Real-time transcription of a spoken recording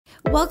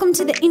Welcome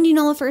to the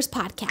Indianola First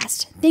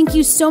podcast. Thank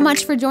you so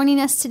much for joining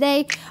us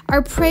today.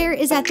 Our prayer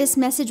is that this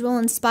message will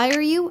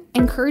inspire you,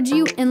 encourage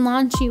you, and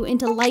launch you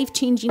into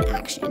life-changing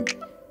action.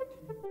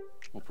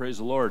 Well, praise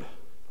the Lord.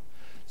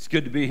 It's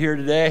good to be here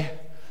today.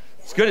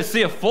 It's good to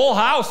see a full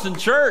house in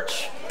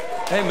church.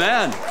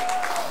 Amen.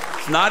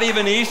 It's not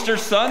even Easter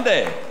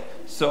Sunday.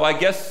 So I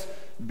guess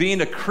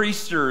being a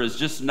creaster is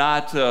just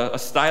not a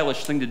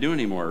stylish thing to do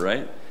anymore,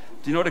 right?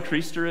 Do you know what a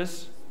creaster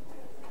is?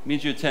 It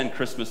means you attend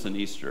Christmas and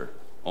Easter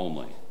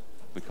only.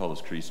 We call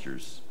those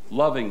creasters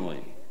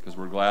lovingly because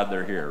we're glad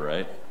they're here,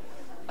 right?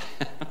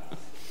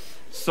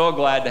 So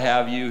glad to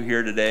have you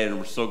here today, and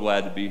we're so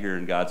glad to be here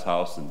in God's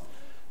house and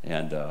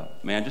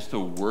man, just to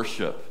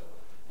worship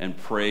and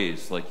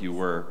praise like you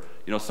were.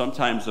 You know,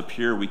 sometimes up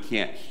here we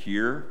can't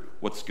hear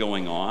what's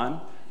going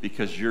on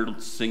because you're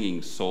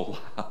singing so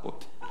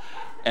loud.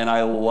 And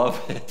I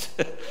love it.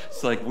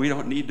 It's like we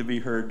don't need to be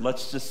heard.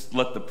 Let's just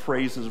let the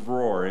praises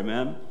roar,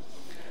 amen?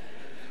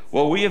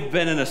 Well, we have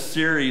been in a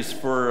series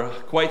for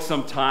quite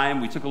some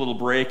time. We took a little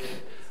break,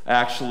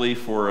 actually,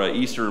 for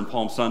Easter and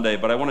Palm Sunday,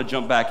 but I want to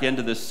jump back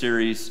into this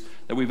series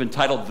that we've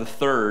entitled The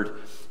Third.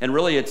 And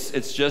really,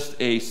 it's just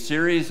a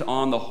series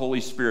on the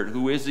Holy Spirit.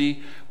 Who is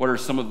He? What are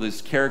some of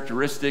His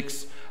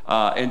characteristics?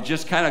 And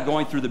just kind of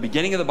going through the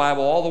beginning of the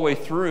Bible all the way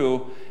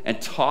through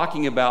and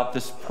talking about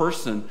this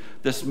person,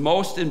 this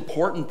most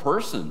important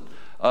person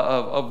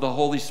of the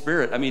Holy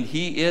Spirit. I mean,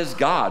 He is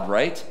God,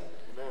 right?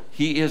 Amen.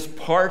 He is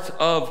part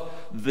of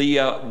the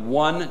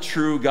one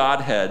true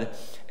Godhead.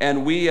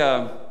 And we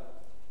have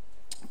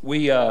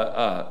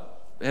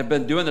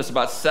been doing this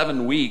about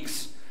 7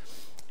 weeks.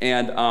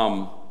 And,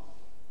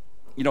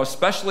 you know,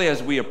 especially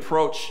as we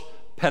approach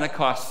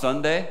Pentecost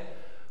Sunday,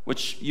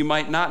 which you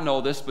might not know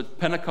this, but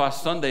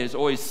Pentecost Sunday is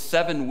always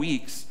 7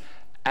 weeks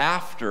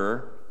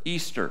after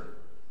Easter.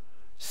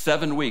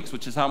 7 weeks,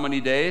 which is how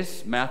many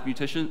days?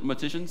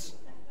 Mathematicians?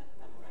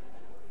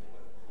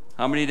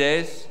 How many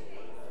days?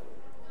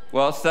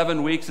 Well,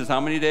 7 weeks is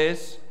how many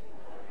days?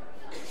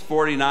 It's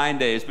 49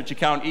 days, but you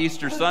count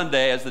Easter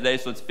Sunday as the day,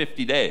 so it's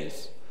 50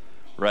 days,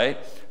 right?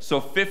 So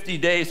 50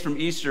 days from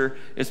Easter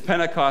is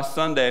Pentecost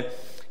Sunday,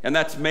 and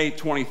that's May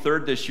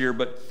 23rd this year,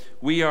 but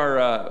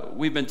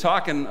we've been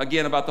talking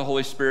again about the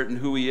Holy Spirit and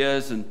who He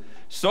is, and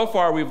so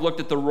far we've looked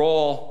at the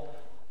role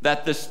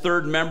that this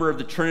third member of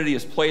the Trinity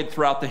has played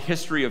throughout the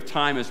history of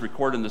time as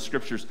recorded in the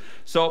Scriptures.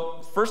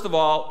 So first of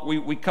all,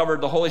 we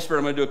covered the Holy Spirit.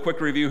 I'm going to do a quick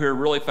review here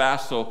really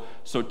fast, so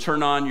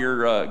turn on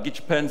your, get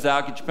your pens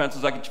out, get your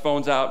pencils out, get your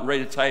phones out, and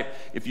ready to type.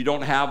 If you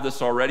don't have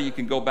this already, you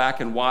can go back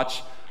and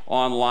watch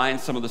online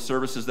some of the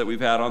services that we've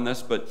had on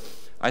this, but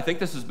I think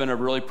this has been a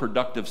really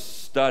productive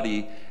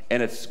study,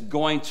 and it's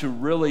going to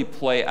really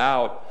play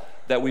out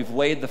that we've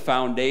laid the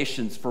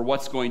foundations for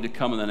what's going to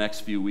come in the next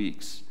few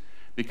weeks.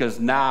 Because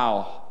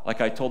now,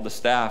 like I told the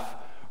staff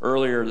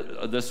earlier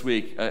this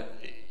week,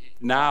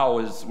 now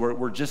is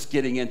we're just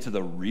getting into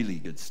the really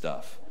good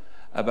stuff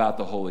about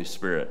the Holy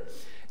Spirit.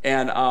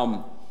 And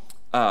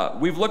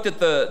we've looked at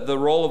the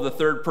role of the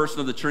third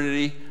person of the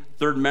Trinity,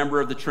 third member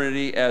of the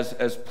Trinity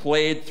as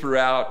played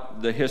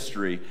throughout the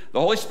history. The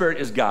Holy Spirit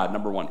is God,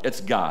 number one.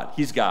 It's God.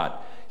 He's God.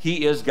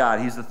 He is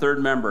God. He's the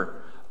third member.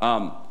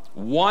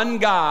 One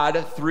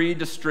God, three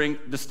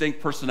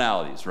distinct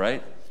personalities,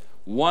 right?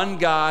 One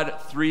God,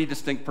 three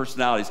distinct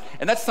personalities.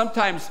 And that's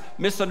sometimes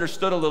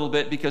misunderstood a little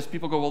bit because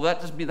people go, well,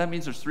 that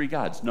means there's three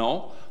gods.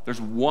 No,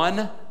 there's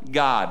one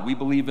God. We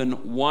believe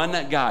in one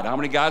God. How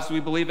many gods do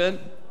we believe in?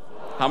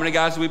 How many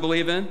gods do we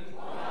believe in?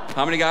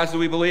 How many gods do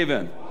we believe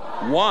in?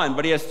 One,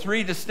 but He has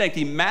three distinct.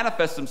 He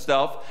manifests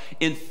Himself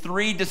in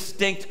three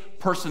distinct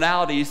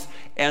personalities,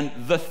 and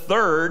the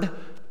third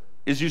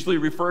is usually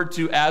referred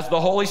to as the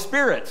Holy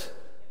Spirit.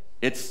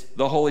 It's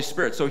the Holy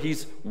Spirit. So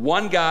He's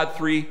one God,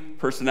 three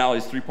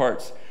personalities, three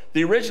parts.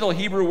 The original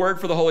Hebrew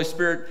word for the Holy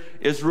Spirit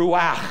is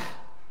ruach.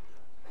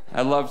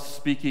 I love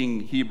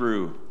speaking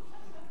Hebrew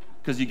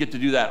because you get to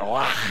do that.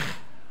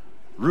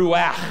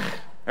 Ruach.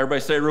 Everybody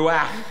say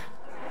ruach.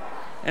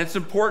 And it's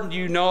important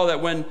you know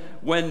that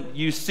when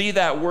you see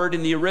that word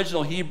in the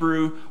original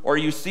Hebrew, or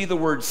you see the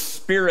word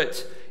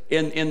spirit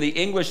in the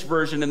English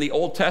version in the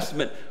Old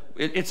Testament,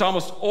 it's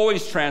almost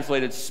always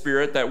translated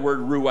spirit, that word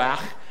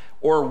ruach,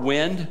 or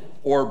wind,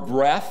 or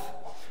breath.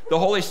 The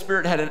Holy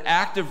Spirit had an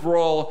active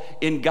role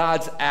in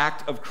God's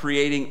act of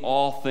creating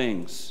all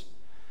things.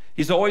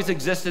 He's always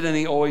existed and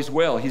He always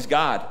will. He's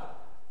God.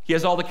 He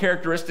has all the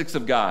characteristics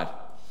of God.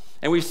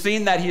 And we've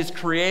seen that He's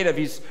creative,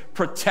 He's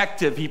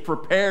protective, He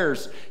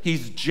prepares,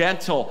 He's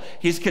gentle,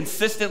 He's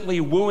consistently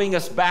wooing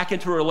us back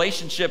into a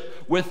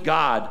relationship with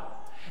God.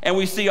 And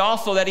we see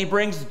also that He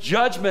brings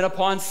judgment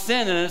upon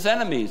sin and His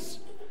enemies.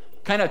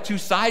 Kind of two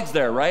sides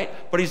there, right?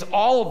 But He's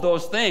all of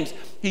those things.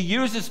 He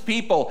uses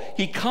people.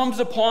 He comes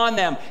upon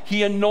them.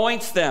 He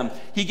anoints them.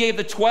 He gave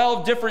the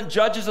 12 different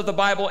judges of the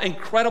Bible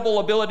incredible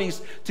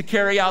abilities to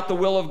carry out the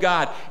will of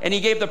God. And He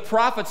gave the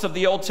prophets of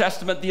the Old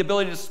Testament the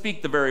ability to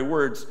speak the very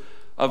words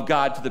of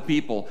God to the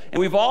people.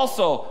 And we've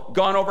also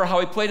gone over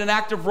how He played an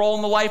active role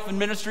in the life and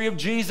ministry of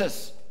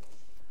Jesus.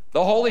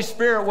 The Holy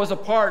Spirit was a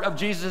part of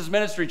Jesus'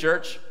 ministry,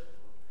 church.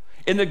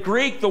 In the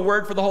Greek, the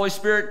word for the Holy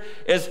Spirit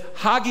is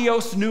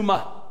hagios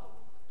pneuma.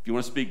 If you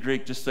want to speak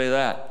Greek, just say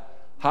that.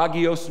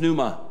 Hagios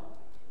pneuma.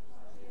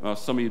 Well,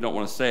 some of you don't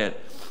want to say it.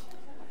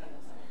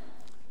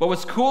 But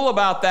what's cool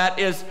about that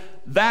is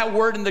that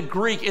word in the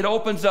Greek, it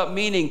opens up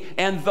meaning,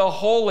 and the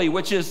holy,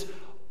 which is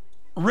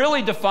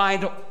really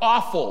defined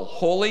awful.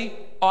 Holy,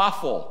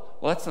 awful.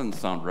 Well, that doesn't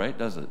sound right,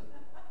 does it?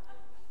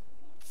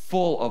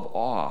 Full of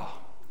awe.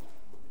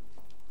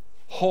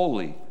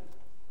 Holy,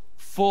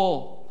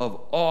 full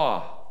of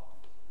awe.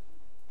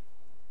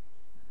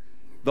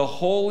 The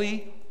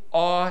holy,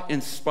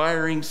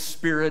 awe-inspiring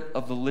Spirit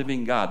of the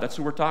living God. That's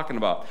who we're talking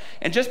about.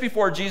 And just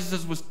before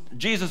Jesus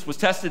was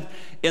tested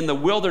in the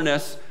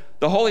wilderness,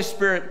 the Holy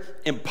Spirit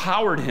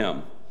empowered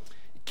him,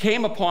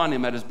 came upon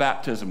him at his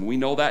baptism. We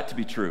know that to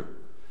be true.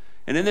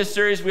 And in this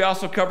series, we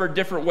also covered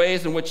different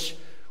ways in which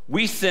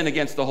we sin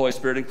against the Holy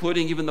Spirit,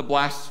 including even the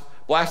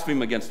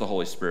blaspheme against the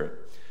Holy Spirit.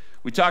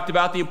 We talked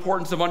about the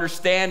importance of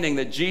understanding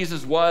that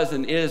Jesus was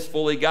and is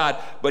fully God,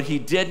 but he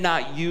did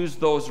not use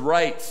those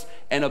rights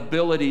and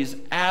abilities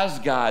as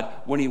God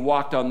when he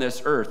walked on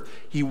this earth.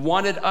 He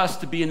wanted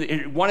to be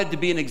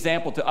an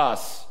example to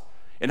us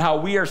in how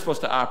we are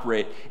supposed to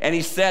operate. And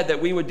he said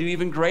that we would do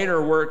even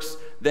greater works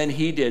than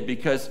he did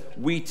because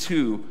we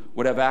too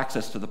would have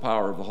access to the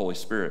power of the Holy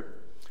Spirit.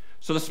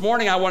 So this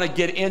morning I want to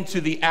get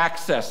into the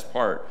access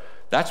part.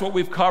 That's what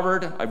we've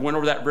covered. I went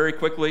over that very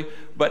quickly,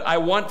 but I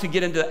want to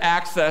get into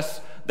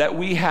access that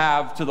we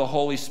have to the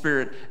Holy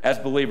Spirit as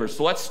believers.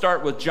 So let's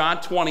start with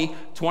John 20,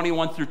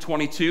 21 through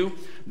 22.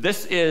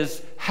 This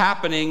is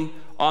happening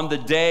on the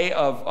day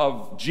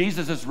of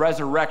Jesus'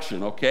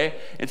 resurrection, okay?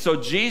 And so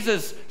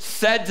Jesus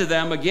said to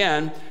them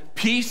again,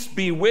 "Peace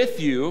be with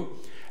you.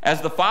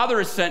 As the Father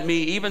has sent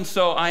me, even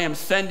so I am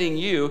sending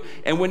you."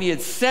 And when he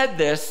had said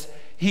this,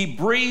 he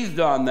breathed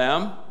on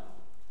them.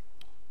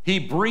 He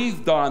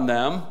breathed on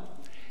them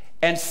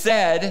and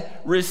said,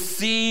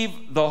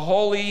 "Receive the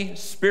Holy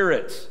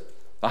Spirit."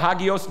 The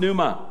hagios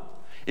pneuma.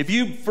 If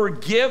you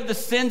forgive the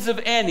sins of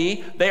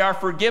any, they are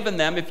forgiven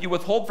them. If you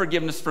withhold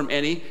forgiveness from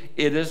any,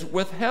 it is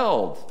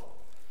withheld.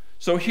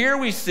 So here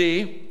we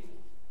see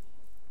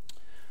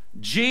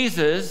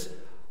Jesus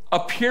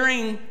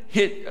appearing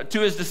to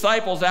his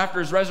disciples after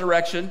his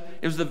resurrection.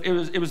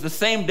 It was the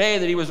same day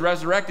that he was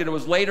resurrected. It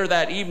was later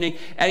that evening.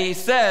 And he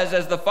says,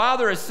 "As the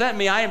Father has sent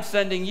me, I am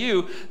sending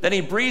you." Then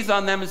he breathes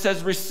on them and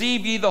says,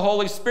 "Receive ye the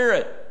Holy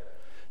Spirit."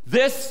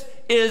 This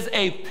is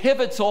a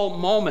pivotal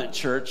moment,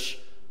 church.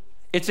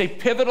 It's a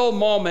pivotal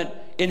moment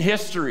in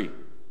history.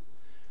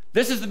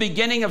 This is the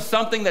beginning of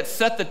something that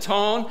set the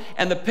tone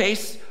and the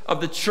pace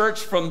of the church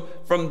from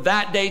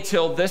that day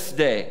till this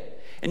day.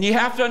 And you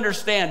have to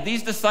understand,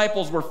 these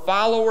disciples were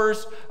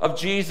followers of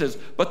Jesus,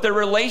 but their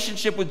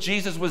relationship with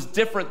Jesus was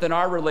different than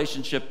our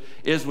relationship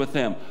is with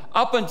him.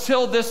 Up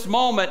until this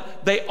moment,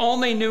 they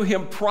only knew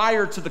him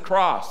prior to the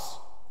cross,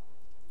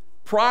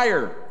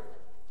 prior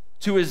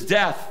to his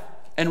death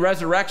and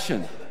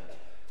resurrection.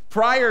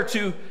 Prior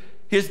to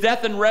his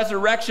death and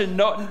resurrection,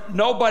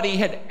 nobody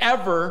had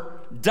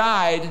ever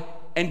died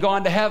and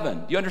gone to heaven.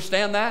 Do you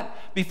understand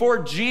that? Before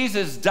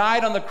Jesus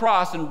died on the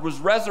cross and was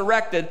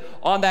resurrected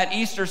on that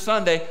Easter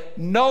Sunday,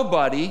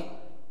 nobody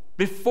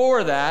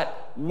before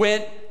that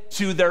went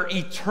to their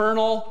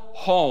eternal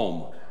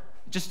home.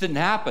 It just didn't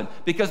happen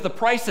because the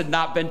price had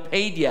not been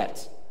paid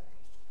yet.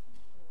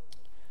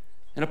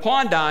 And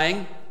upon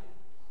dying,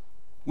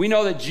 we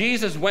know that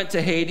Jesus went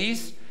to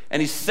Hades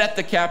and he set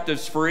the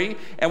captives free.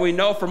 And we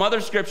know from other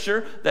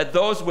scripture that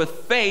those with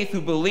faith who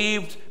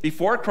believed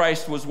before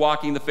Christ was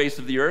walking the face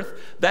of the earth,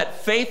 that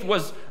faith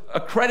was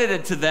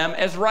accredited to them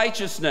as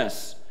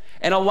righteousness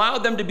and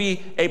allowed them to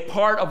be a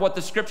part of what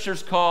the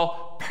scriptures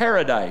call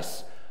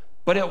paradise.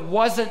 But it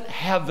wasn't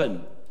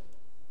heaven.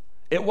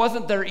 It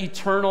wasn't their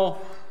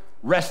eternal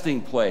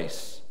resting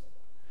place.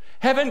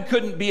 Heaven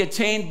couldn't be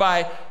attained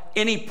by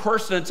any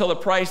person until the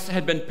price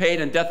had been paid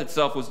and death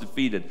itself was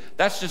defeated.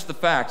 That's just the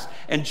facts.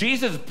 And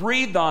Jesus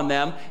breathed on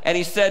them and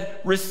he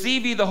said,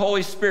 "Receive ye the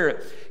Holy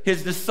Spirit."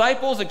 His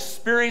disciples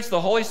experienced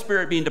the Holy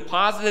Spirit being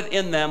deposited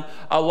in them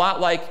a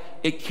lot like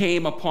it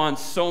came upon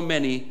so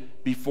many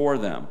before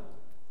them.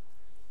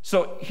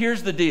 So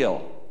here's the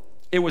deal.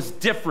 It was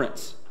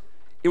different.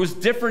 It was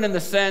different in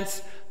the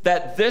sense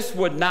that this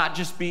would not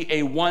just be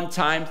a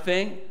one-time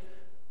thing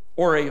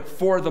or a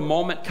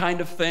for-the-moment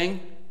kind of thing.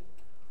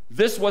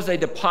 This was a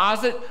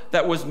deposit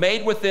that was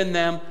made within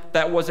them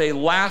that was a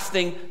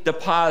lasting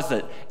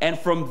deposit. And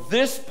from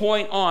this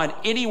point on,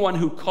 anyone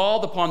who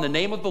called upon the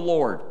name of the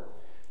Lord,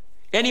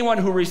 anyone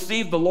who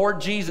received the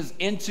Lord Jesus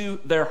into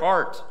their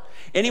heart,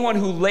 anyone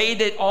who laid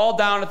it all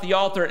down at the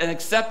altar and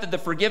accepted the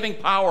forgiving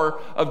power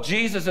of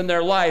Jesus in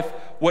their life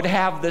would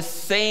have the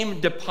same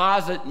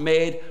deposit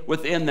made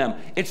within them.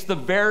 It's the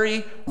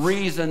very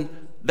reason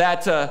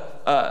that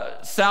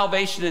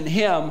salvation in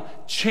him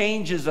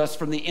changes us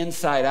from the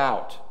inside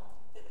out.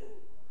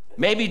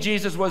 Maybe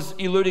Jesus was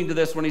alluding to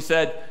this when he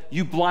said,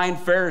 "You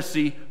blind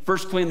Pharisee,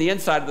 first clean the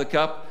inside of the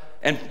cup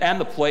and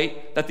the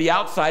plate, that the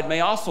outside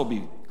may also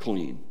be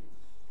clean."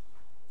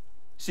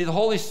 See, the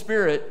Holy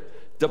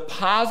Spirit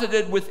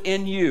deposited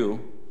within you,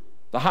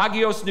 the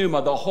Hagios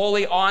Pneuma, the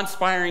holy,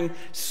 awe-inspiring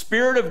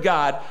Spirit of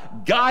God,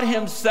 God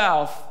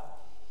himself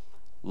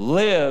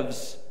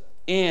lives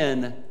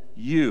in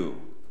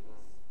you.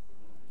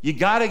 You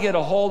got to get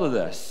a hold of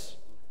this.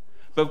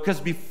 But because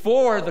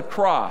before the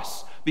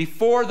cross,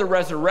 before the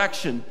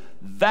resurrection,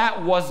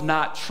 that was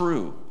not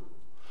true.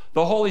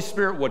 The Holy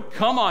Spirit would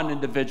come on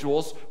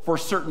individuals for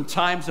certain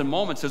times and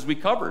moments, as we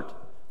covered.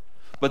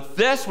 But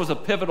this was a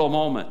pivotal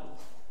moment.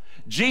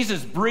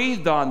 Jesus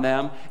breathed on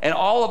them, and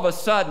all of a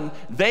sudden,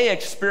 they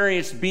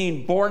experienced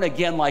being born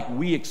again like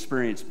we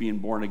experienced being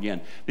born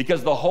again,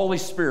 because the Holy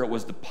Spirit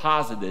was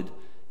deposited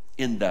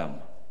in them.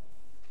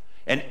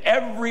 And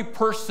every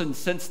person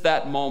since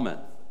that moment,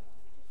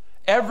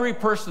 every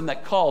person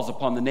that calls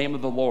upon the name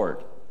of the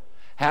Lord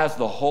has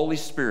the Holy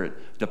Spirit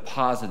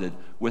deposited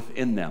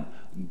within them.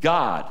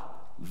 God,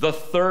 the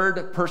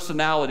third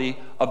personality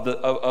of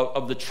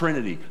the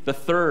Trinity, the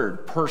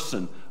third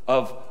person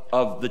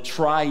of the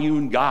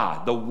triune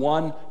God, the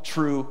one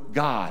true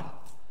God,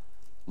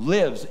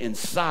 lives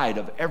inside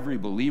of every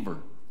believer.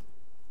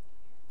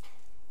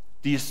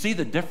 Do you see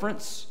the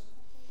difference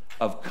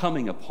of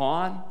coming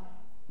upon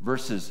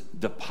versus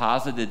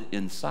deposited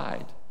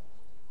inside?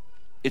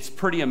 It's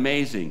pretty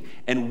amazing.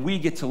 And we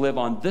get to live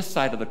on this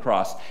side of the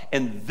cross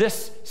and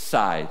this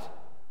side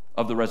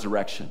of the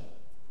resurrection.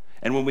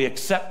 And when we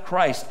accept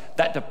Christ,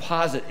 that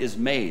deposit is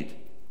made.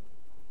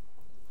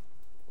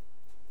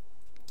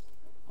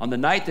 On the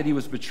night that he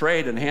was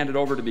betrayed and handed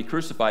over to be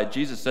crucified,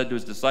 Jesus said to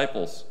his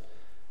disciples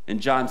in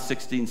John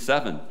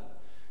 16:7, he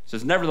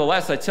says,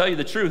 "Nevertheless, I tell you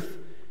the truth,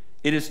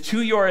 it is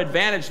to your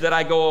advantage that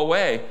I go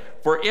away.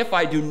 For if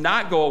I do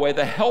not go away,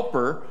 the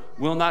Helper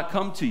will not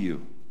come to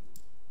you.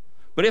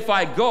 But if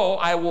I go,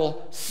 I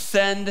will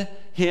send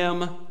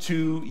him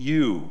to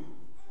you."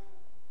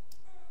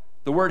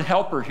 The word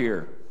helper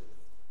here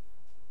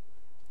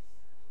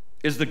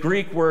is the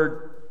Greek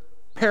word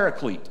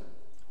paraclete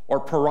or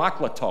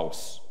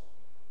parakletos.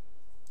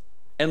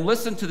 And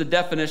listen to the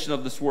definition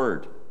of this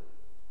word,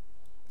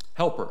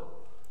 helper.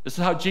 This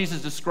is how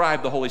Jesus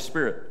described the Holy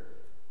Spirit.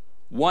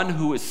 One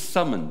who is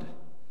summoned,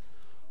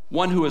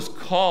 one who is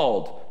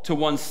called to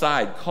one's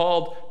side,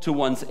 called to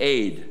one's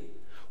aid,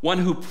 one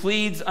who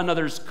pleads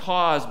another's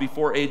cause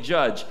before a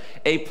judge,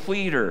 a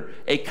pleader,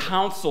 a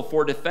counsel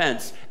for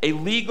defense, a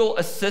legal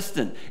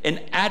assistant, an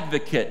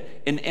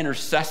advocate, an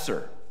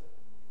intercessor.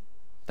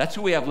 That's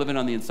who we have living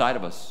on the inside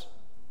of us.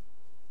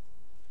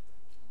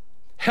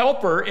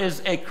 Helper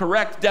is a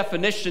correct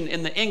definition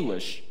in the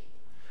English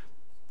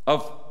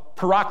of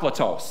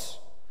parakletos,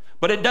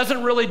 but it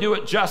doesn't really do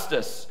it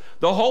justice.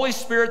 The Holy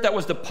Spirit that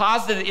was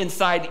deposited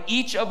inside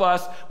each of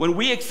us when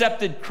we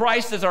accepted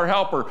Christ as our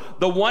helper,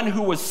 the one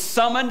who was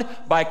summoned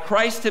by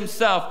Christ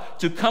himself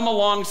to come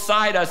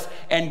alongside us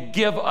and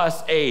give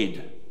us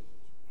aid.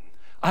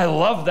 I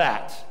love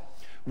that.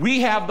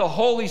 We have the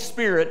Holy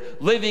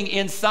Spirit living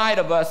inside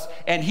of us,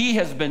 and he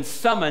has been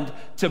summoned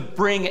to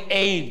bring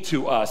aid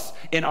to us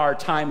in our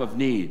time of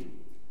need.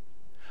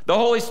 The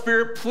Holy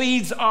Spirit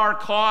pleads our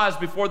cause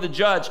before the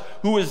judge,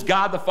 who is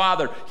God the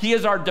Father. He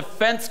is our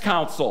defense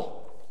counsel,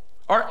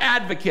 our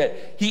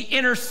advocate. He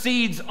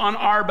intercedes on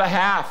our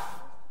behalf.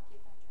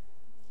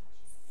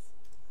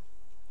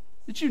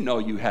 Did you know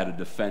you had a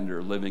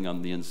defender living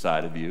on the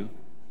inside of you?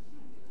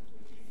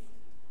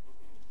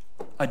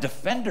 A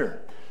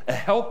defender, a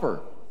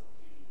helper,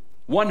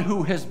 one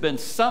who has been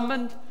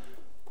summoned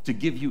to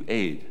give you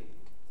aid,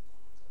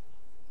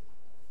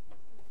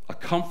 a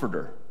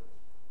comforter.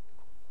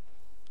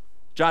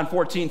 John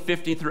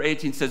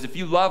 14:15-18 says, "If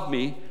you love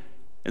me,"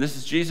 and this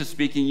is Jesus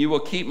speaking, "you will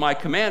keep my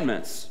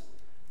commandments.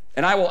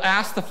 And I will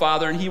ask the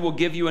Father, and he will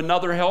give you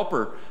another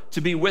helper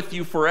to be with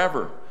you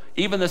forever,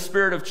 even the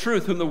Spirit of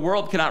truth, whom the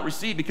world cannot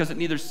receive, because it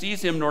neither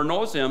sees him nor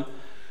knows him.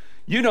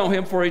 You know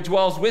him, for he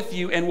dwells with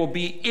you and will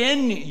be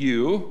in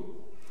you.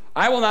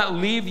 I will not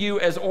leave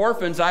you as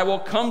orphans, I will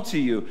come to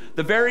you."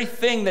 The very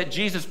thing that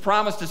Jesus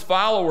promised his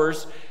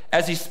followers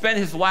as he spent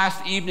his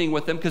last evening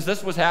with them, because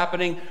this was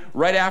happening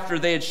right after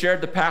they had shared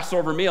the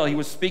Passover meal. He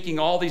was speaking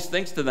all these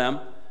things to them.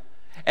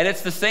 And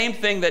it's the same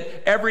thing that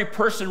every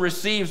person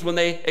receives when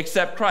they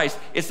accept Christ.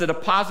 It's the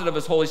deposit of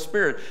his Holy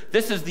Spirit.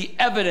 This is the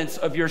evidence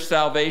of your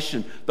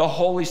salvation, the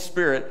Holy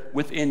Spirit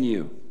within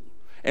you.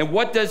 And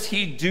what does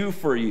he do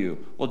for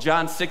you? Well,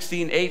 John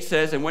 16:8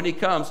 says, "And when he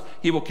comes,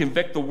 he will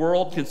convict the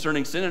world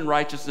concerning sin and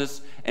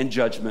righteousness and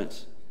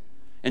judgment."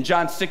 And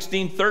John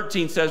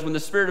 16:13 says, "When the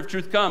Spirit of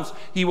truth comes,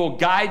 he will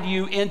guide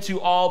you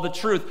into all the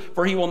truth,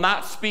 for he will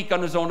not speak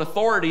on his own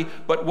authority,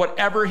 but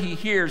whatever he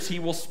hears, he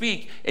will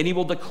speak, and he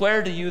will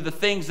declare to you the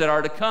things that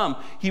are to come.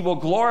 He will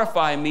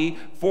glorify me,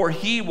 for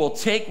he will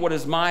take what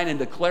is mine and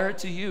declare it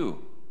to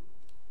you."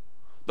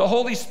 The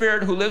Holy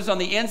Spirit who lives on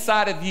the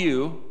inside of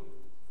you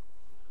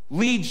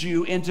leads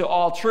you into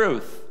all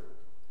truth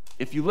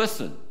if you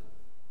listen,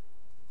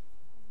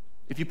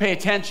 if you pay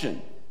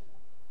attention.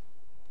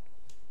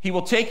 He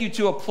will take you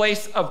to a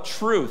place of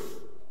truth.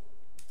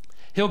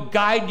 He'll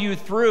guide you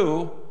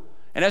through.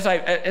 And as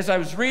I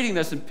was reading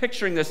this and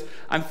picturing this,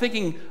 I'm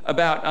thinking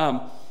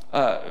about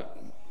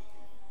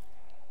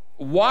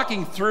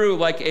walking through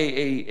like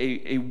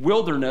a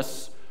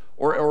wilderness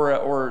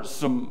or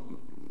some,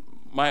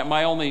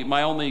 my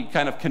only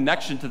kind of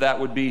connection to that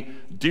would be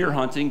deer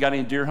hunting. Got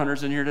any deer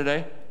hunters in here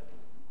today?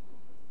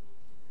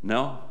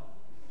 No?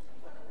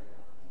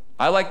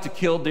 I like to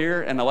kill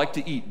deer and I like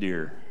to eat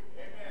deer.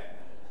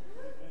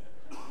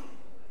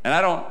 And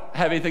I don't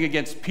have anything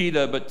against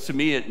PETA, but to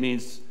me it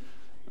means,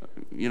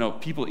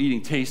 people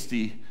eating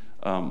tasty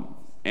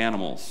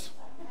animals.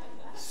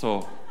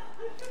 So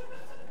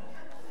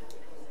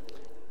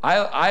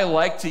I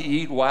like to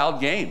eat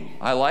wild game.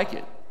 I like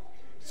it.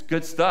 It's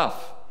good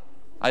stuff.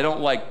 I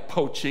don't like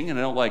poaching and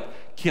I don't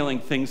like killing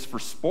things for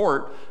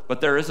sport, but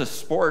there is a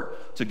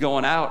sport to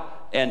going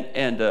out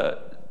and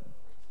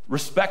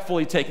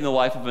respectfully taking the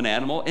life of an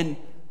animal and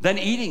then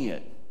eating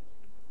it.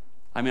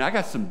 I mean, I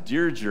got some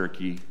deer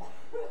jerky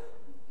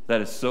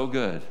that is so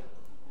good.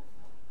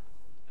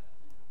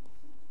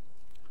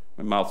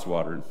 My mouth's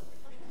watering.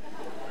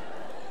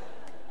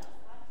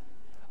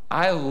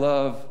 I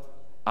love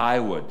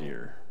Iowa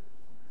deer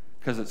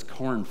because it's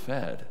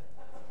corn-fed.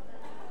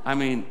 I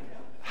mean,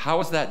 how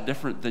is that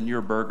different than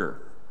your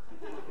burger?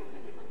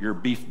 Your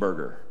beef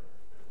burger.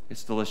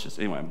 It's delicious.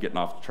 Anyway, I'm getting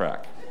off the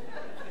track.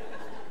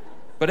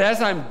 But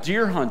as I'm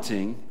deer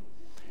hunting,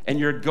 and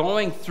you're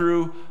going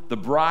through the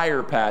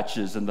briar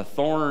patches and the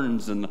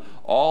thorns and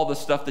all the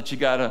stuff that you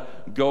got to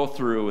go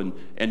through,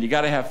 and you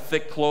got to have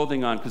thick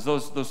clothing on because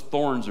those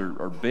thorns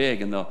are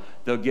big and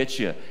they'll get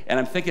you. And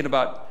I'm thinking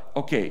about,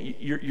 okay,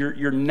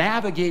 you're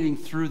navigating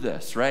through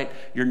this, right?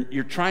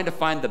 You're trying to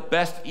find the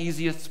best,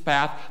 easiest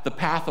path, the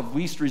path of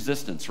least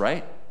resistance,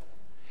 right?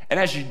 And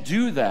as you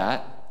do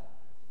that,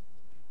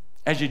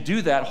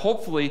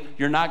 hopefully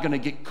you're not going to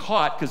get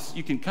caught because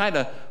you can kind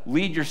of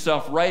lead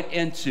yourself right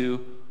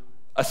into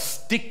a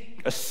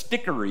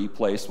stickery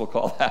place, we'll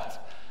call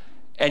that.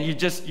 And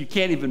you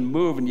can't even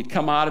move, and you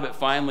come out of it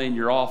finally, and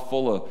you're all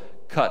full of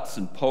cuts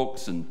and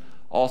pokes and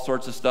all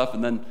sorts of stuff.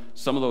 And then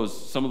some of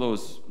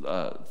those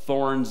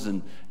thorns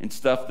and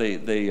stuff,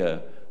 they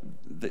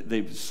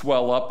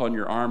swell up on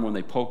your arm when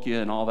they poke you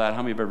and all that.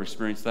 How many have ever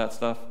experienced that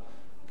stuff?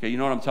 Okay, you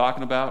know what I'm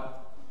talking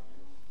about?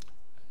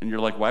 And you're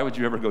like, why would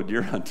you ever go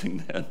deer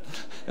hunting then?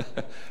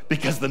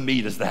 Because the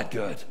meat is that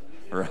good,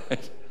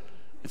 right?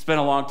 It's been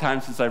a long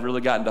time since I've really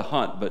gotten to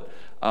hunt, but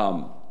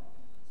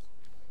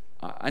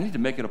I need to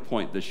make it a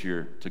point this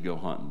year to go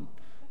hunting.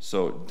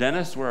 So,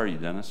 Dennis, where are you,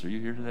 Dennis? Are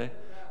you here today?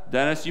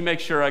 Dennis, you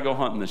make sure I go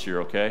hunting this year,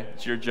 okay?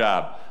 It's your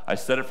job. I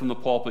said it from the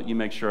pulpit, you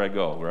make sure I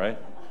go, right?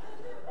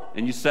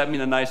 And you set me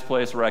in a nice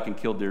place where I can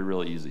kill deer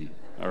really easy.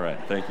 All right,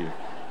 thank you.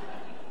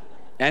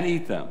 And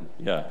eat them,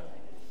 yeah.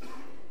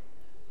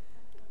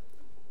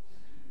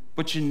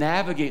 But you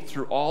navigate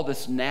through all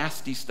this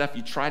nasty stuff.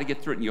 You try to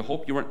get through it, and you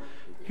hope you weren't.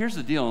 Here's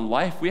the deal. In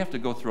life, we have to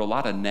go through a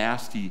lot of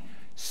nasty,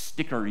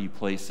 stickery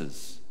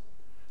places.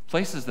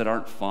 Places that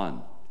aren't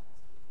fun.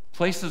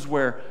 Places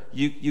where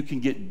you can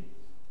get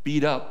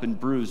beat up and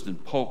bruised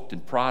and poked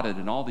and prodded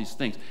and all these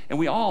things. And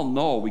we all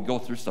know we go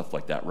through stuff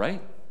like that,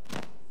 right?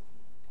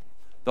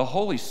 The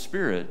Holy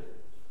Spirit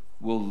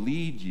will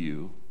lead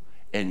you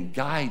and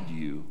guide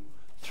you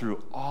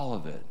through all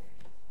of it.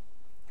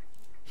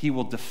 He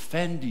will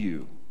defend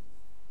you.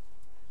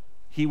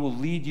 He will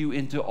lead you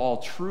into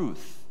all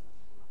truth.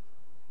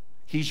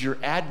 He's your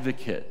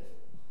advocate.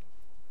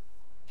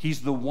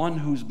 He's the one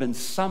who's been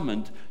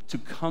summoned to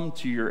come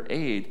to your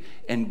aid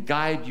and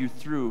guide you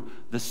through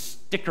the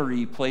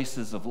stickery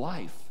places of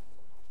life.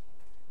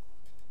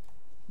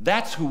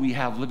 That's who we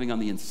have living on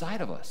the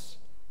inside of us.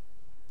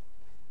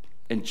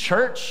 In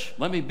church,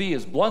 let me be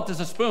as blunt as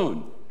a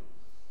spoon.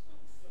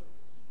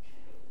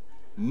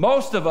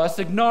 Most of us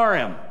ignore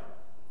him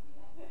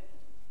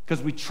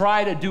because we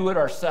try to do it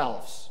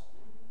ourselves.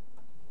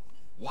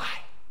 Why?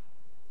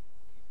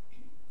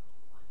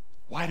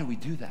 Why do we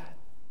do that?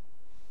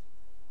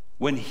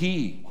 When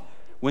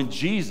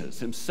Jesus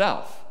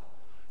himself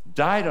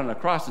died on a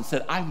cross and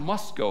said, I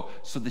must go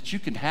so that you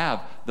can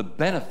have the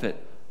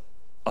benefit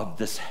of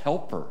this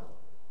helper,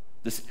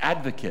 this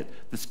advocate,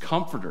 this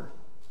comforter,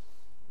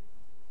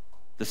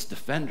 this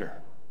defender.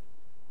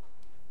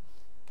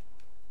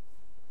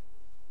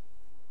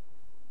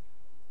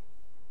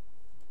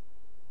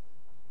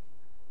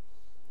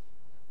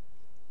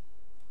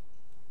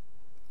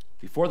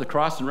 Before the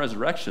cross and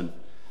resurrection,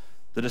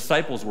 the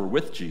disciples were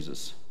with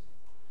Jesus.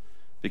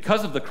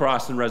 Because of the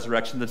cross and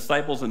resurrection, the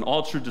disciples and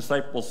all true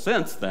disciples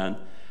since then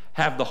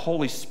have the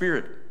Holy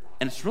Spirit,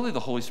 and it's really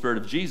the Holy Spirit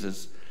of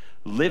Jesus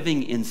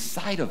living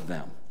inside of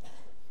them.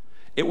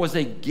 It was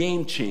a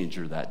game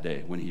changer that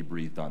day when he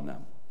breathed on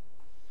them.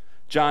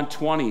 John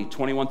 20,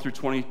 21 through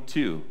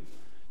 22.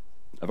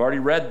 I've already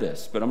read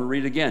this, but I'm going to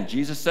read it again.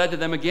 Jesus said to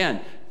them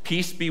again,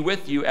 peace be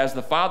with you, as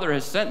the Father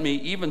has sent me,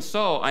 even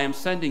so I am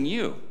sending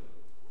you.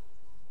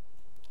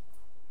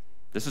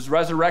 This is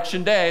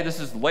resurrection day.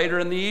 This is later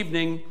in the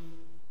evening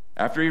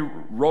after he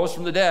rose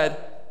from the dead.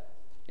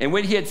 And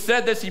when he had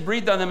said this, he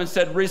breathed on them and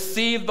said,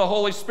 receive the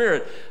Holy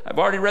Spirit. I've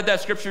already read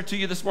that scripture to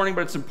you this morning,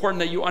 but it's important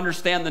that you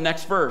understand the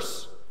next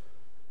verse.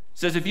 It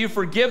says, if you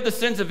forgive the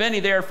sins of any,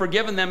 they are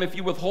forgiven them. If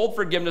you withhold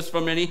forgiveness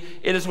from any,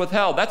 it is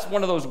withheld. That's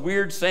one of those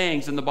weird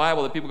sayings in the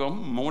Bible that people go,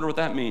 I wonder what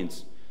that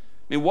means.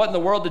 I mean, what in the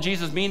world did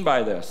Jesus mean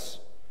by this?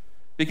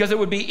 Because it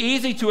would be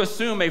easy to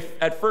assume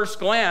at first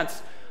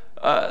glance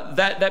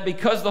that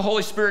because the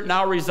Holy Spirit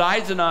now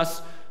resides in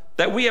us,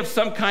 that we have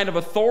some kind of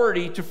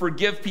authority to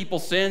forgive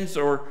people's sins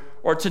or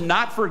to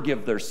not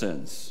forgive their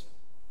sins.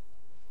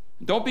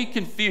 Don't be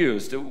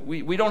confused.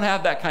 We don't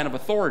have that kind of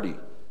authority.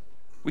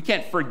 We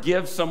can't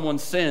forgive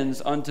someone's sins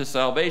unto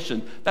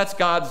salvation. That's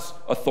God's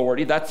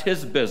authority. That's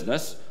his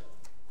business.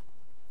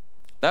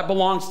 That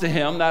belongs to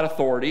him, that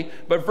authority.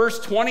 But verse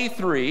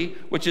 23,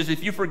 which is,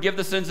 if you forgive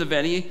the sins of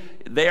any,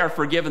 they are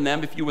forgiven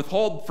them. If you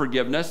withhold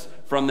forgiveness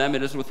from them,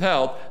 it is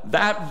withheld.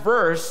 That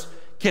verse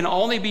can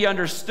only be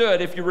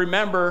understood if you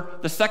remember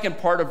the second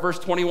part of verse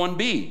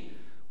 21b,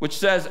 which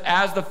says,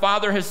 as the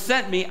Father has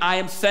sent me, I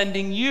am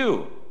sending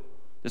you.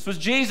 This was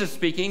Jesus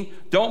speaking.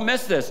 Don't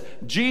miss this.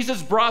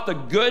 Jesus brought the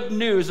good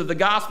news of the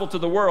gospel to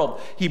the world.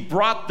 He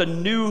brought the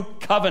new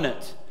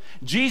covenant.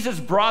 Jesus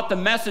brought the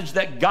message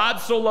that God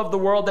so loved the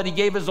world that he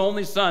gave his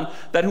only son,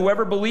 that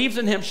whoever believes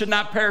in him should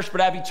not perish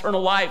but have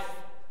eternal life.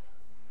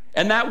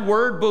 And that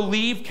word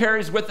believe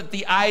carries with it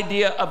the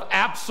idea of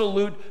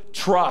absolute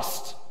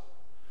trust.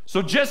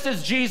 So just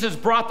as Jesus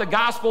brought the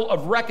gospel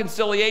of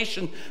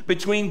reconciliation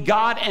between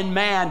God and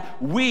man,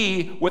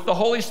 we, with the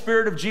Holy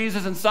Spirit of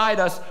Jesus inside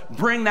us,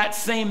 bring that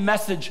same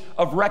message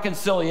of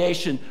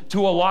reconciliation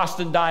to a lost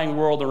and dying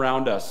world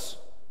around us.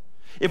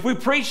 If we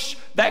preach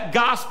that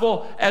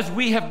gospel as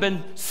we have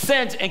been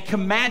sent and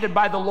commanded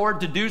by the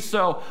Lord to do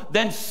so,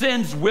 then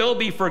sins will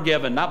be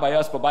forgiven, not by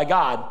us, but by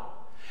God.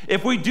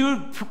 If we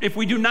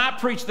do not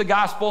preach the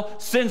gospel,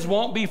 sins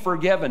won't be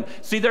forgiven.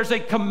 See, there's a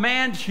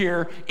command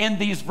here in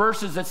these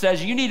verses that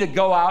says you need to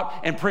go out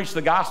and preach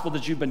the gospel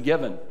that you've been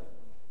given.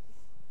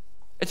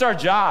 It's our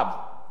job.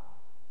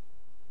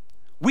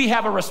 We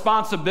have a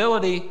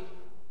responsibility,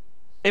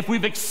 if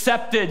we've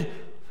accepted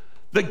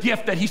the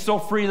gift that he so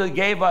freely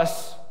gave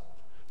us,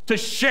 to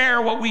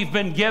share what we've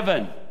been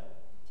given.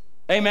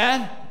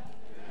 Amen?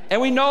 And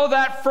we know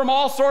that from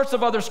all sorts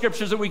of other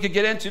scriptures that we could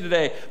get into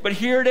today. But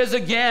here it is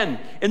again,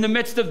 in the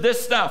midst of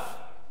this stuff.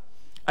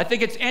 I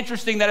think it's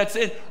interesting that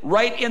it's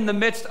right in the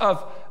midst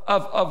of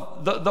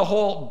the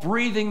whole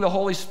breathing the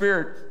Holy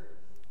Spirit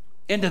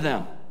into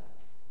them.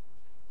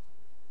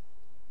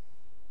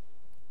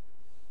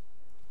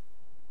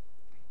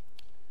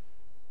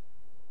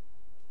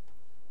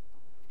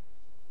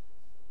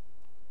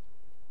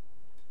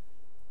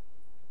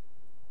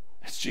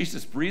 As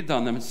Jesus breathed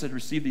on them and said,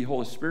 receive the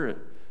Holy Spirit.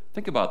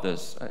 Think about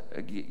this.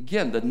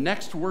 Again, the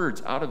next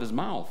words out of his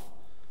mouth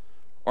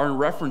are in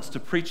reference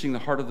to preaching the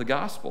heart of the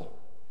gospel,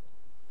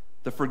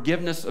 the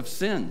forgiveness of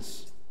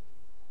sins.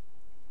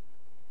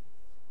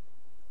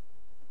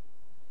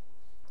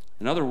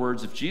 In other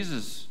words, if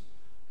Jesus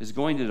is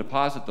going to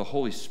deposit the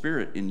Holy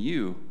Spirit in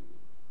you,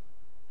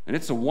 and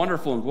it's a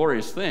wonderful and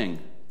glorious thing,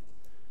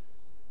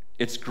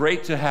 it's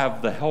great to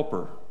have the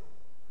helper.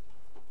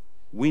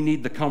 We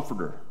need the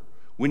comforter.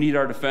 We need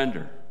our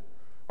defender,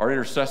 our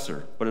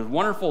intercessor. But as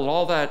wonderful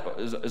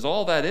as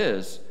all that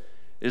is,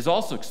 it is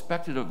also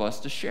expected of us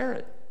to share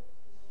it.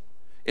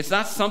 It's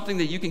not something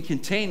that you can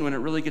contain when it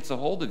really gets a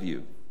hold of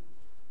you.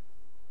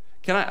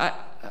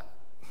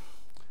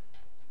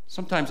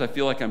 Sometimes I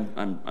feel like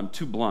I'm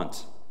too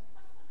blunt.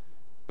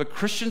 But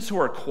Christians who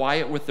are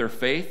quiet with their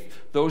faith,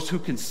 those who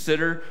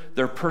consider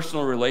their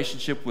personal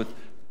relationship with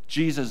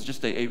Jesus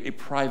just a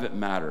private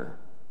matter,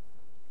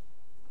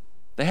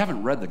 they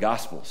haven't read the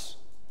Gospels.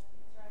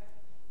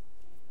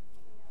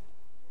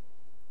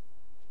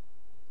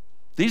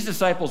 These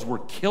disciples were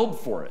killed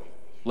for it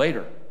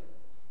later.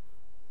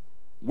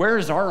 Where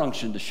is our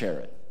unction to share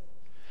it?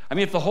 I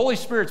mean, if the Holy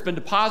Spirit's been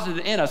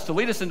deposited in us to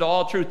lead us into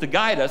all truth, to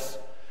guide us,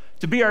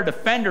 to be our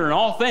defender in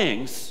all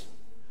things,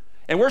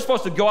 and we're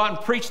supposed to go out and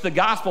preach the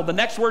gospel, the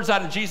next words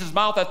out of Jesus'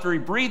 mouth after he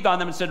breathed on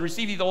them and said,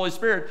 receive ye the Holy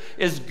Spirit,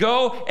 is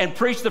go and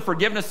preach the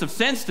forgiveness of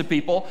sins to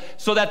people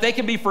so that they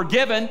can be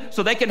forgiven,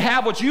 so they can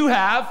have what you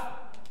have.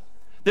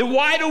 Then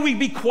why do we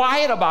be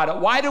quiet about it?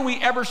 Why do we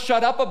ever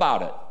shut up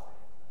about it?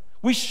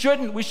 We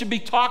shouldn't. We should be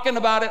talking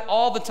about it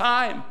all the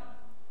time.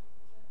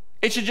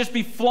 It should just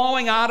be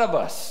flowing out of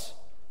us.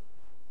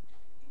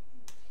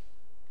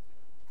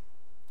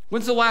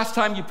 When's the last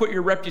time you put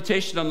your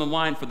reputation on the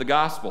line for the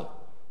gospel?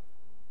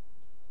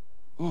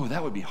 Ooh,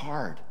 that would be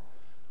hard.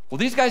 Well,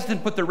 these guys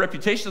didn't put their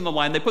reputation on the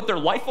line. They put their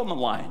life on the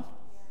line.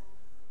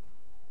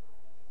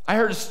 I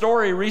heard a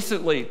story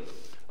recently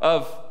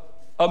of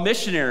a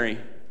missionary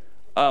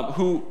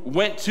who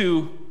went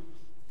to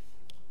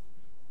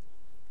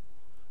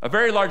a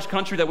very large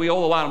country that we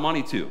owe a lot of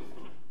money to.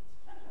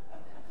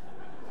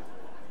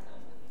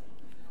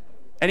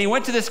 And he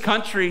went to this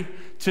country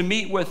to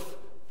meet with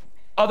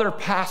other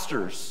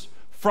pastors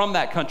from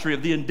that country,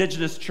 of the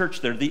indigenous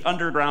church there, the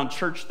underground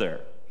church there.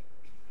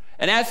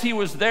 And as he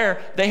was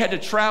there, they had to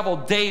travel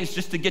days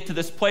just to get to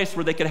this place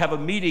where they could have a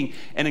meeting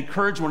and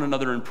encourage one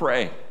another and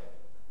pray.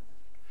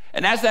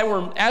 And as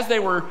they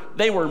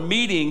were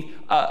meeting,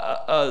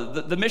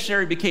 the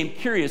missionary became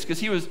curious because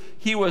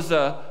he was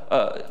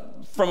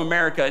from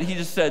America, and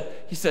he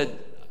said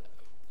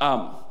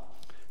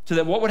to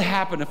them, what would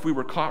happen if we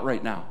were caught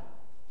right now?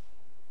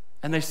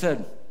 And they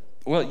said,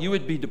 well, you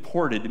would be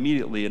deported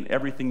immediately, and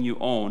everything you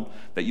own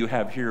that you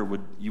have here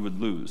you would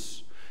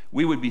lose.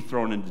 We would be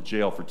thrown into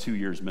jail for 2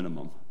 years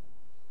minimum.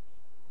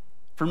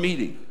 For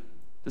meeting.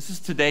 This is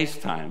today's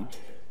time.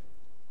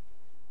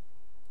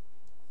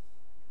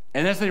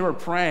 And as they were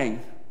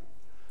praying,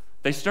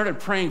 they started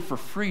praying for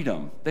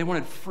freedom. They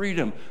wanted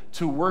freedom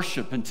to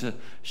worship and to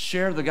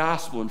share the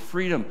gospel, and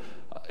freedom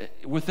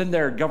within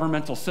their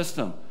governmental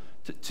system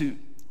to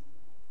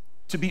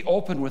be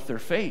open with their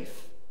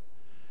faith.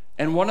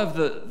 And one of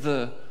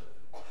the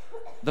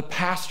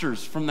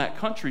pastors from that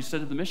country said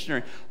to the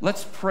missionary,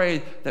 let's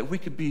pray that we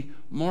could be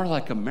more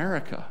like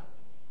America.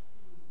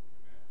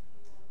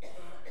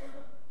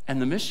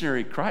 And the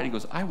missionary cried. He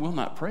goes, I will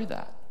not pray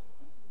that.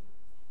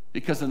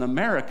 Because in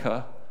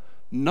America,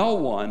 no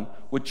one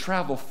would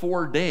travel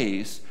 4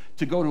 days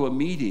to go to a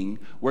meeting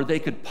where they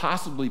could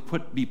possibly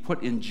be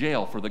put in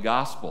jail for the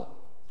gospel.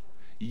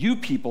 You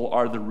people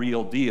are the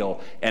real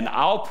deal, and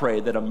I'll pray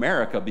that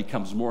America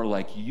becomes more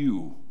like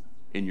you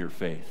in your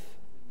faith.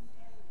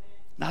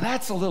 Now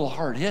that's a little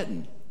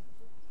hard-hitting.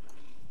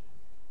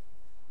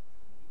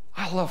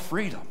 I love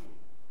freedom.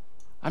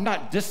 I'm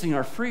not dissing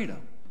our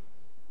freedom.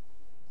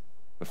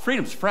 But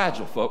freedom's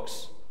fragile,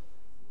 folks.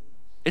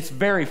 It's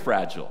very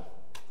fragile.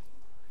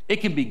 It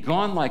can be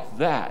gone like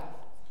that.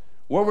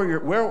 Where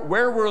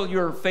will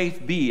your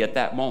faith be at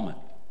that moment?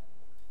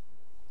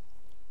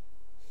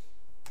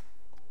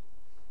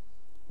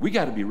 We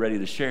got to be ready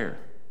to share,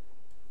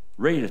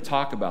 ready to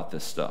talk about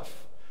this stuff.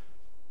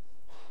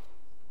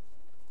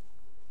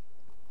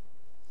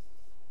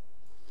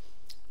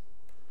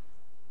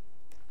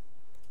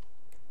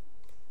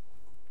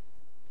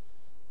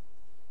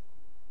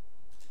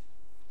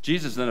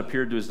 Jesus then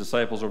appeared to his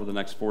disciples over the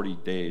next 40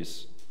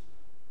 days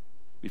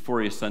before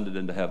he ascended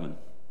into heaven.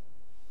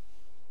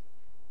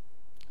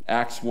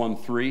 Acts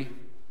 1:3,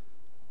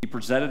 he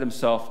presented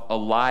himself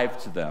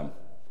alive to them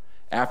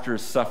after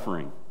his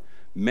suffering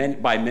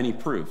by many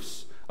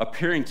proofs,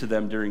 appearing to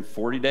them during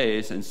 40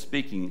 days and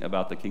speaking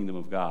about the kingdom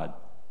of God.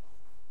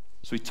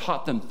 So he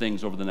taught them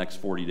things over the next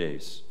 40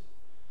 days.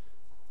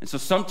 And so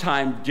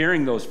sometime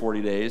during those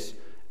 40 days,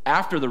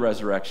 after the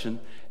resurrection,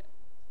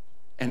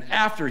 and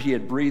after he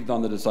had breathed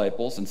on the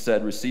disciples and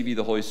said, receive ye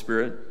the Holy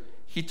Spirit,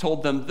 he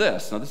told them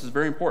this. Now this is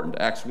very important.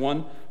 Acts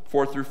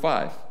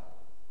 1:4-5.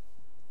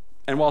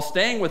 And while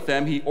staying with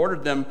them, he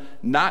ordered them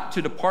not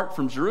to depart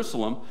from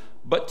Jerusalem,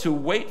 but to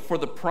wait for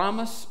the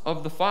promise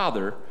of the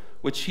Father,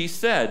 which he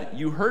said,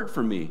 you heard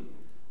from me.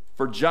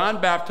 For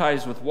John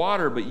baptized with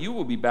water, but you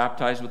will be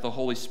baptized with the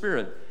Holy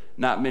Spirit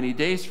not many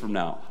days from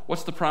now.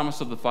 What's the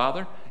promise of the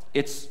Father?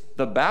 It's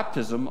the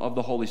baptism of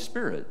the Holy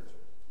Spirit.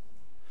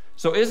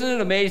 So isn't it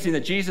amazing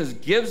that Jesus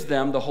gives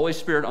them the Holy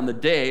Spirit on the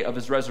day of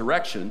his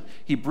resurrection?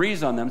 He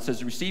breathes on them and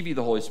says, receive ye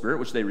the Holy Spirit,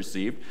 which they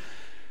received,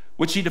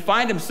 which he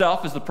defined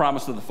himself as the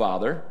promise of the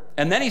Father.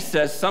 And then he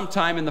says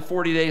sometime in the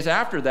 40 days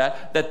after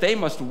that they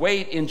must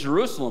wait in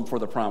Jerusalem for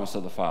the promise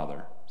of the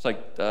Father. It's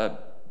like,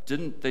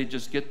 didn't they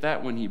just get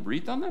that when he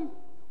breathed on them?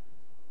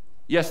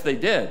 Yes, they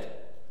did.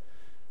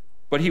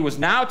 But he was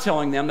now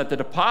telling them that the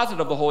deposit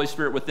of the Holy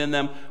Spirit within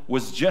them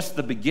was just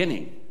the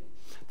beginning.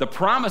 The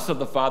promise of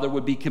the Father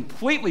would be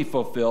completely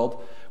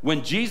fulfilled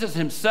when Jesus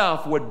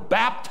himself would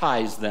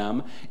baptize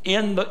them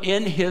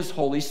in his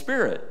Holy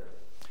Spirit.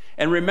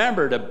 And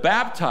remember, to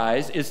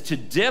baptize is to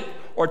dip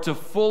or to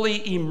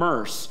fully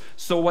immerse.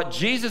 So what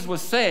Jesus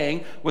was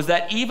saying was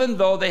that even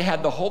though they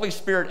had the Holy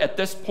Spirit at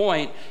this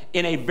point,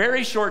 in a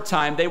very short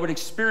time, they would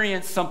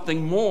experience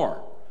something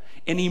more,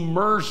 an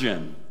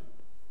immersion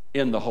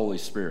in the Holy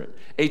Spirit,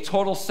 a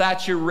total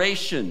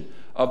saturation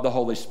of the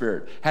Holy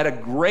Spirit. Had a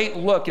great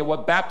look at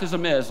what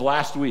baptism is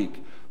last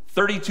week.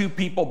 32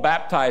 people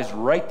baptized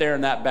right there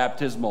in that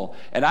baptismal.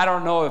 And I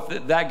don't know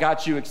if that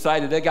got you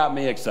excited. It got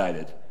me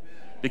excited.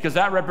 Because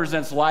that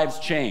represents lives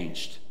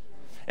changed.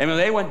 And when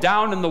they went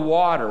down in the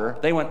water,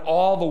 they went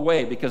all the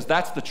way, because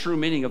that's the true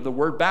meaning of the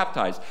word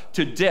baptized.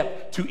 To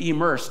dip, to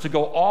immerse, to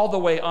go all the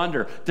way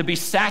under, to be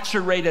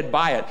saturated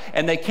by it.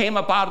 And they came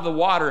up out of the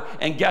water,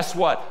 and guess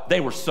what?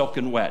 They were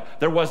soaking wet.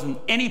 There wasn't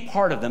any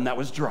part of them that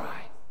was dry.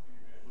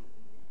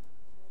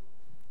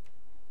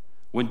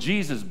 When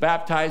Jesus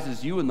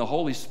baptizes you in the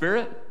Holy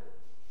Spirit,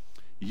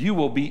 you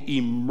will be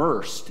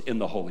immersed in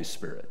the Holy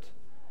Spirit.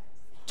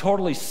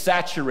 Totally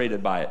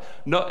saturated by it.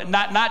 No,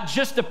 not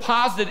just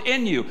deposited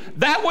in you.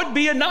 That would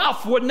be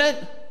enough, wouldn't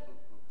it?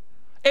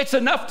 It's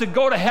enough to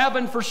go to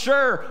heaven for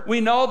sure.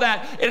 We know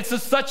that. It's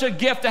such a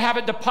gift to have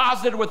it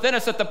deposited within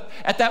us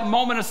at that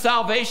moment of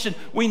salvation.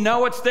 We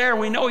know it's there.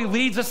 We know he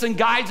leads us and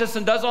guides us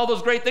and does all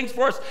those great things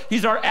for us.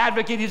 He's our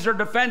advocate. He's our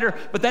defender.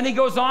 But then he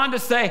goes on to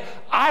say,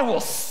 I will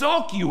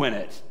soak you in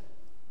it.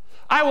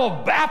 I will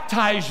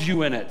baptize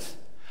you in it.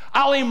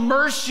 I'll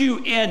immerse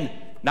you in,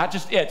 not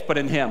just it, but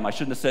in him. I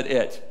shouldn't have said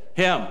it.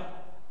 Him,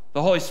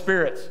 the Holy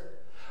Spirit.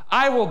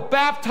 I will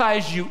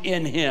baptize you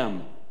in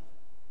him.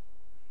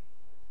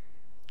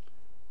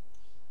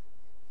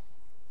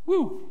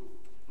 Woo.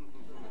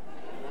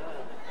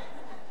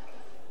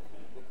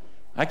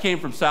 I came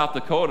from South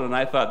Dakota, and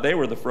I thought they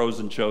were the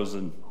frozen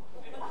chosen.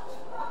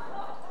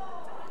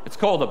 It's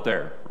cold up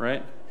there,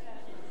 right?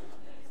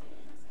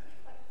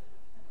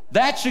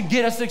 That should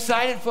get us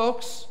excited,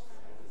 folks.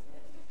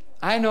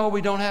 I know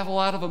we don't have a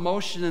lot of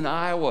emotion in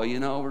Iowa, you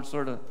know, we're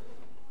sort of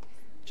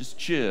just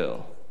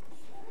chill,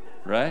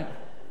 right?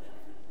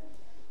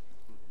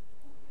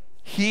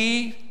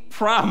 He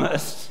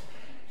promised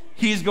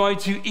he's going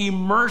to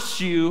immerse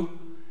you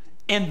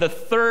in the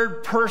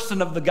third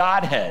person of the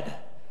Godhead,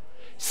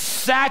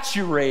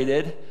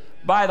 saturated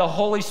by the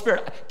Holy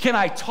Spirit. Can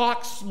I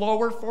talk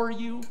slower for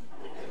you?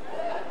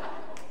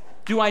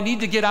 Do I need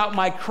to get out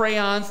my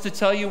crayons to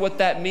tell you what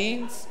that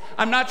means?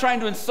 I'm not trying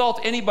to insult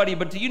anybody,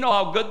 but do you know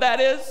how good that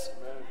is?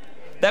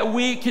 That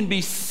we can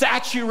be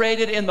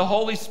saturated in the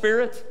Holy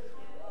Spirit?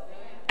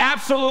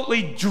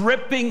 Absolutely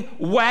dripping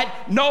wet.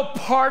 No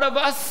part of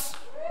us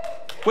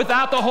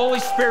without the Holy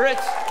Spirit.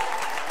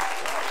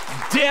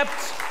 Dipped,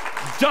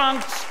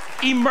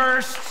 dunked,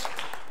 immersed.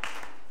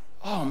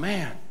 Oh,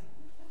 man.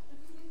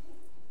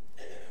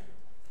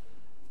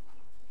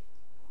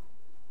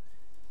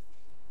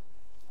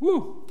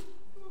 Woo.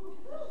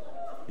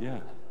 Yeah.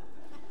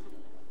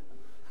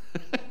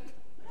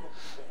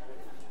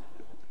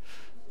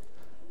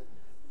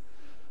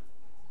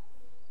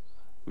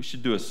 We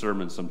should do a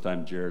sermon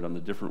sometime, Jared, on the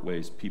different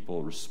ways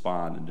people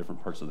respond in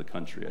different parts of the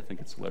country. I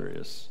think it's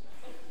hilarious.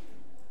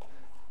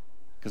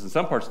 Because in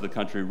some parts of the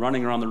country,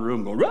 running around the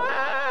room going,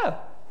 "Rah!"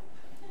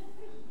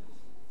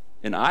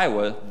 In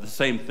Iowa, the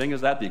same thing as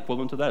that, the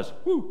equivalent to that is,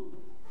 "Woo."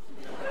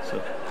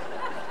 So.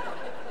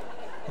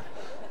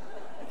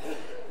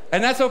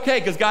 And that's okay,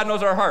 because God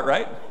knows our heart,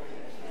 right?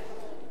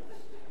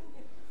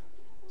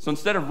 So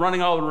instead of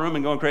running all over the room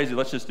and going crazy,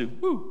 let's just do,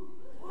 "Woo."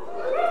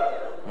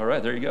 All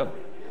right, there you go.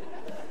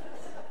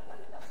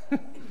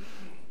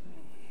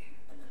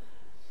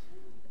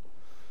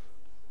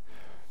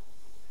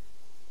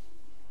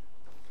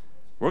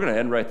 We're going to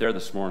end right there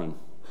this morning.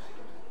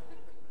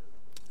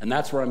 And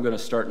that's where I'm going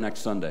to start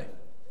next Sunday.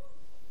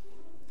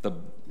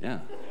 Yeah.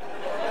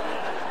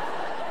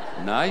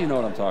 Now you know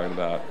what I'm talking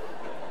about.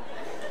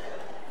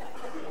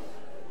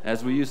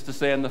 As we used to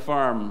say on the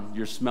farm,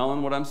 you're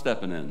smelling what I'm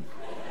stepping in.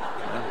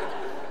 Yeah.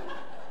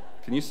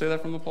 Can you say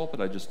that from the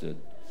pulpit? I just did.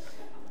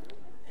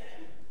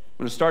 I'm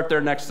going to start there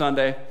next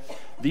Sunday.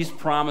 These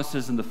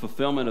promises and the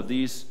fulfillment of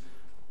these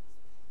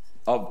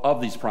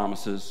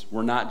promises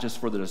were not just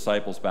for the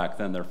disciples back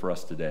then, they're for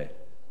us today.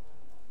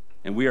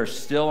 And we are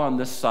still on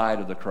this side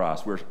of the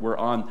cross. We're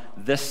on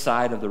this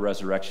side of the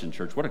resurrection,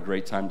 church. What a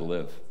great time to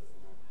live.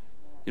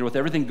 You know, with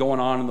everything going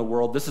on in the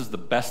world, this is the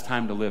best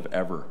time to live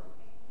ever.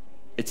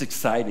 It's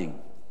exciting.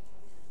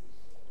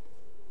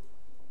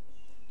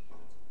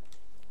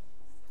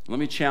 Let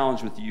me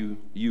challenge with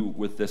you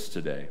with this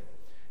today.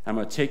 I'm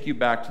going to take you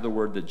back to the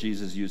word that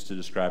Jesus used to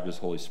describe his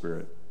Holy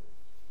Spirit.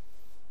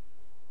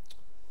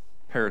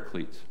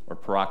 Paraclete, or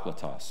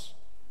parakletos,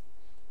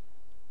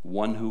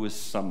 one who is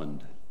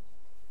summoned,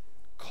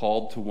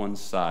 called to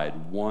one's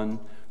side, one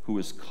who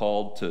is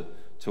called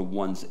to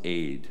one's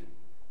aid,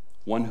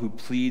 one who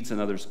pleads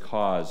another's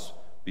cause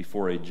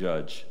before a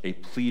judge, a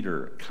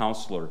pleader,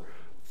 counselor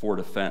for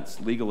defense,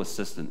 legal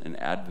assistant, an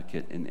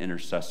advocate, an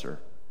intercessor.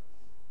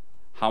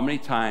 How many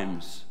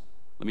times,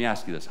 let me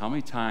ask you this, how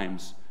many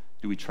times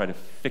do we try to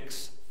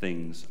fix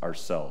things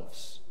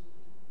ourselves?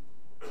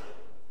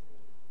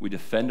 We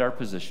defend our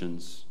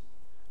positions,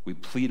 we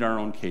plead our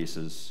own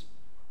cases,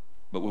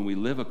 but when we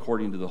live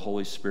according to the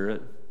Holy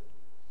Spirit,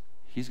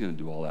 he's going to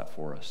do all that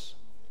for us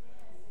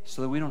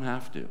so that we don't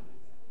have to.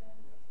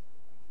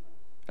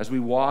 As we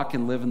walk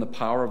and live in the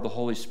power of the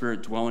Holy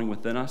Spirit dwelling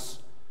within us,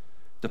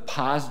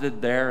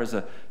 deposited there as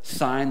a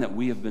sign that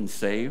we have been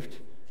saved,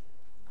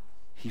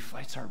 he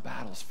fights our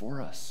battles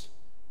for us.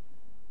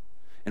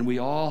 And we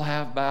all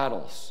have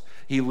battles.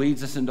 He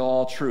leads us into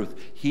all truth.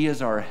 He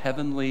is our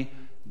heavenly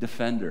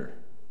defender.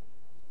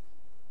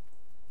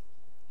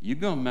 You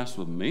gonna mess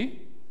with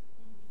me?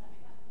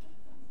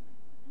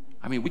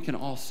 I mean, we can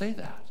all say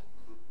that.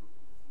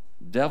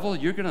 Devil,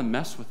 you're gonna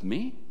mess with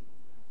me?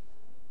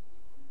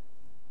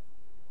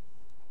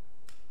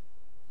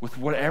 With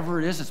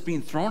whatever it is that's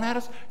being thrown at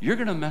us, you're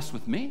gonna mess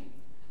with me?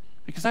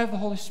 Because I have the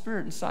Holy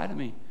Spirit inside of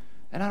me,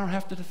 and I don't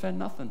have to defend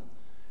nothing.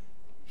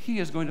 He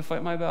is going to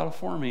fight my battle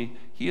for me.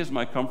 He is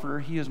my comforter.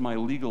 He is my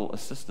legal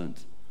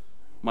assistant,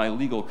 my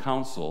legal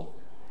counsel.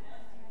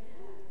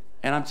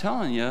 And I'm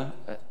telling you,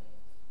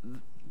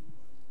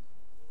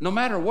 no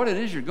matter what it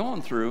is you're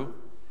going through,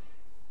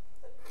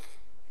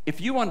 if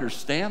you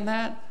understand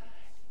that,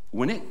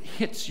 when it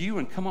hits you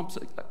and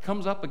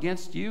comes up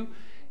against you,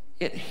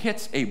 it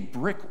hits a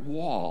brick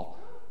wall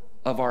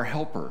of our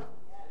helper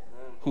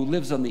who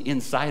lives on the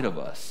inside of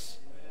us.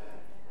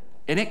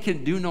 And it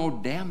can do no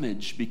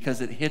damage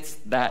because it hits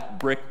that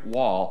brick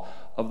wall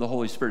of the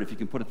Holy Spirit, if you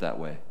can put it that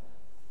way.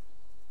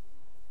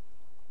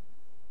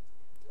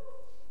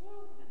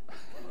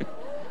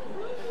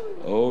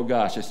 Oh, Oh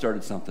gosh, I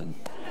started something.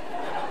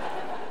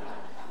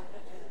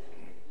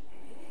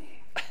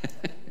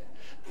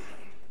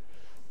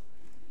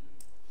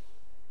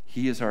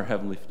 He is our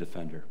heavenly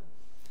defender.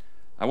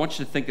 I want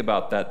you to think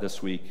about that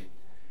this week,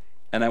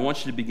 and I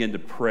want you to begin to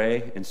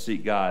pray and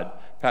seek God.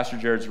 Pastor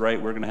Jared's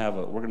right. We're going to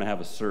have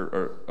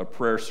a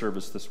prayer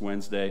service this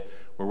Wednesday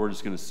where we're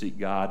just going to seek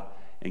God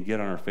and get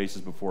on our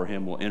faces before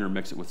Him. We'll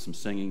intermix it with some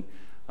singing.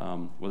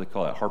 What do they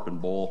call that? Harp and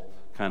bowl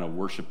kind of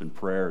worship and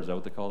prayer. Is that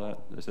what they call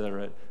that? Did I say that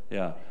right?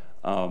 Yeah.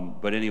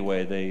 But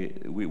anyway,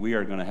 we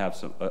are going to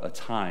have a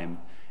time,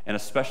 and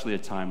especially a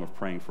time of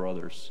praying for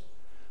others.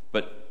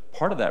 But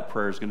part of that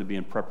prayer is going to be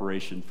in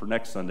preparation for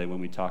next Sunday when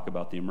we talk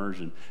about the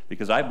immersion,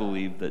 because I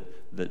believe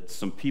that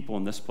some people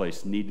in this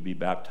place need to be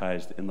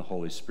baptized in the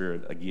Holy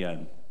Spirit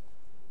again.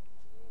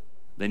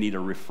 They need a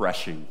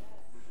refreshing.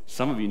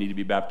 Some of you need to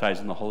be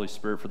baptized in the Holy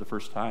Spirit for the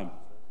first time.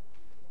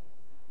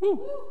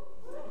 Woo!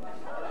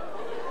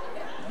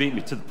 Beat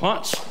me to the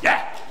punch.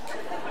 Yeah!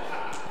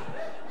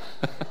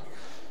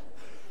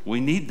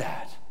 We need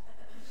that.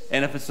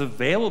 And if it's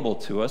available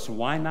to us,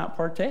 why not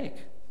partake?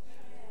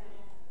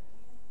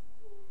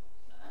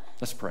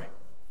 Let's pray.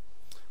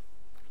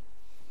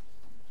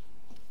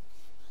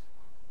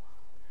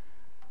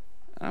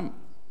 I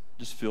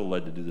just feel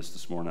led to do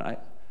this morning.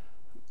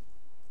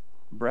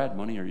 Brad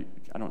Money,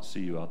 I don't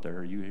see you out there.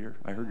 Are you here?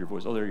 I heard your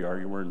voice. Oh, there you are.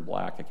 You're wearing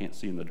black. I can't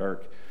see in the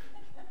dark.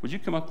 Would you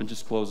come up and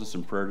just close us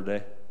in prayer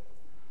today?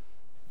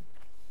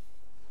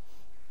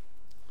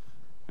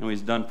 And when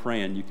he's done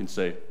praying, you can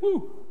say,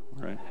 woo,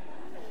 all right?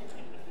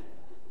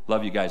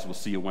 Love you guys. We'll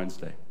see you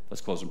Wednesday. Let's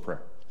close in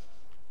prayer.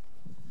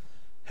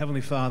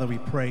 Heavenly Father, we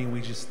pray and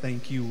we just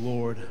thank you,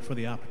 Lord, for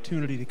the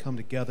opportunity to come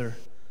together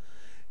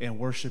and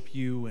worship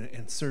you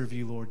and serve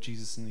you, Lord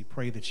Jesus. And we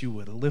pray that you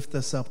would lift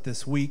us up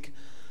this week.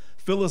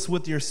 Fill us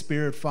with your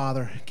Spirit,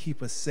 Father.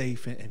 Keep us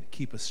safe and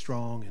keep us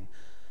strong. And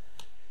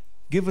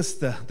give us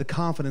the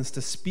confidence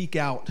to speak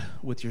out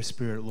with your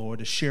Spirit, Lord,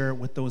 to share it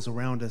with those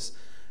around us,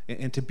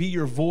 and to be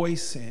your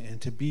voice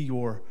and to be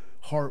your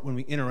heart when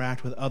we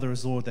interact with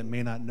others, Lord, that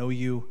may not know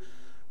you,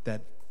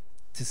 that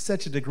to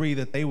such a degree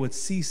that they would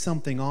see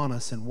something on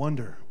us and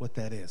wonder what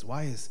that is.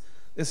 Why is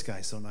this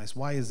guy so nice?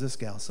 Why is this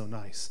gal so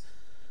nice?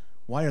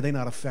 Why are they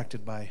not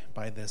affected by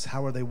this?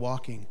 How are they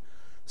walking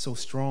so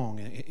strong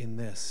in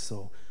this?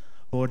 So,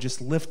 Lord, just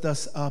lift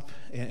us up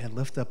and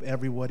lift up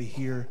everybody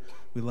here.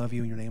 We love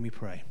you. In your name we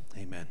pray.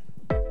 Amen.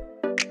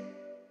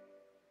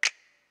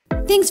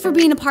 Thanks for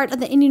being a part of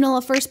the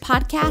Indianola First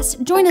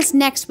podcast. Join us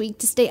next week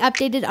to stay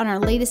updated on our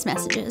latest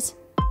messages.